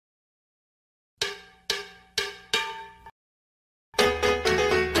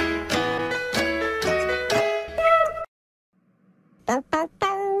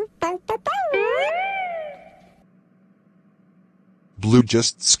Blue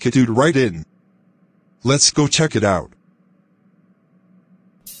just skidooed right in. Let's go check it out.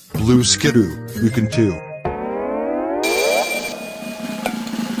 Blue skidoo, you can too.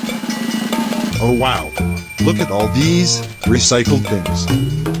 Oh wow. Look at all these recycled things.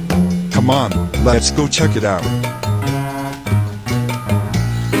 Come on, let's go check it out.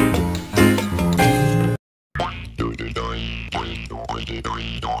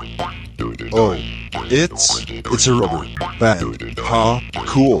 Oh, it's a rubber band. Ha,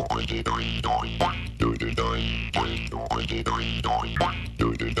 cool. A clue!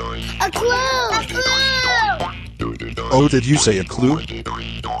 A clue! Oh, did you say a clue?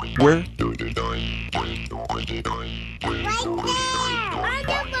 Where? Right there! Right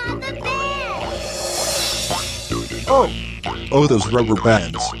above the bed! Oh, those rubber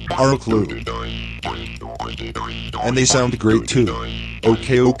bands are a clue. And they sound great too.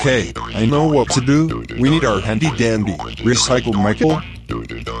 Okay, I know what to do. We need our handy dandy recycle Michael.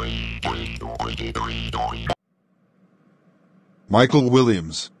 Michael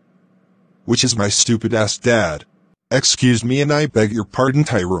Williams. Which is my stupid ass dad. Excuse me and I beg your pardon,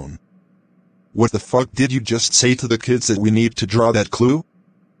 Tyrone. What the fuck did you just say to the kids that we need to draw that clue?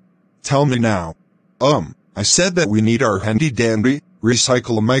 Tell me now. I said that we need our handy dandy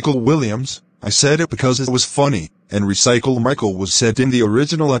recycle Michael Williams. I said it because it was funny, and Recycle Michael was said in the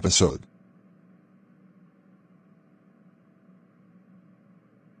original episode.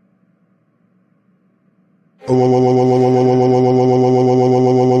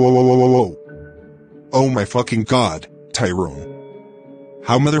 Oh my fucking god, Tyrone.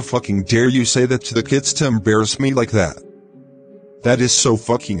 How motherfucking dare you say that to the kids to embarrass me like that? That is so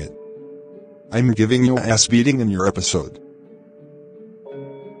fucking it. I'm giving you ass beating in your episode.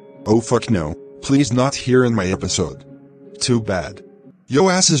 Oh fuck no, please not here in my episode. Too bad. Yo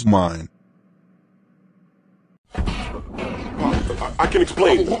ass is mine. I can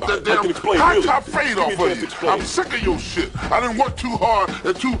explain. Whoop that damn high-top fade off of you. I'm sick of your shit. I didn't work too hard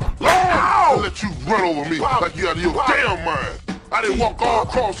and too long to let you run over me like you out of your damn mind. I didn't walk all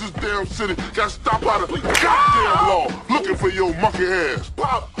across this damn city, got stopped out of goddamn law, looking for your monkey ass.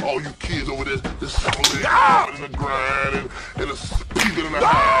 All you kids over there, just solid in the grind and the peeping in the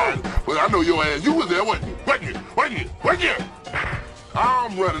hide. But I know your ass, you was there, wasn't you? Wasn't you?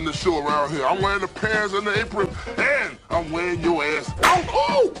 I'm running the show around here. I'm wearing the pants and the apron, and I'm wearing your ass out.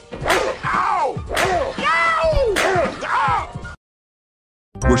 Oh! Ow! Ow!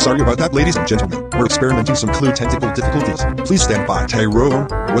 We're sorry about that, ladies and gentlemen. We're experimenting some clue technical difficulties. Please stand by. Tyrone,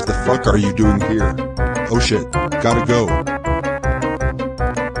 what the fuck are you doing here? Oh shit, gotta go.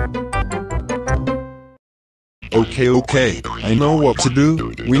 Okay, I know what to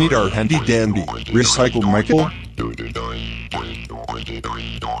do. We need our handy dandy recycle Michael.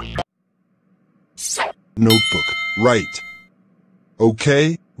 Notebook, right.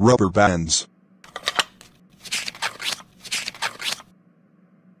 Okay, rubber bands.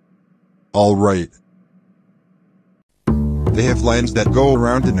 Alright. They have lines that go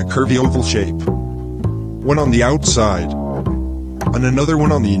around in a curvy oval shape. One on the outside, and another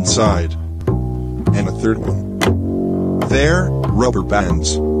one on the inside, and a third one. They're rubber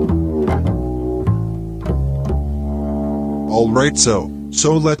bands. Alright, so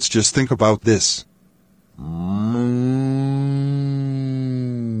let's just think about this.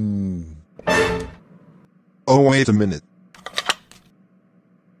 Oh wait a minute.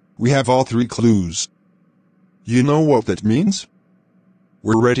 We have all three clues. You know what that means?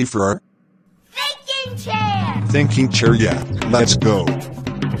 We're ready for our Thinking chair! thinking chair, yeah. Let's go.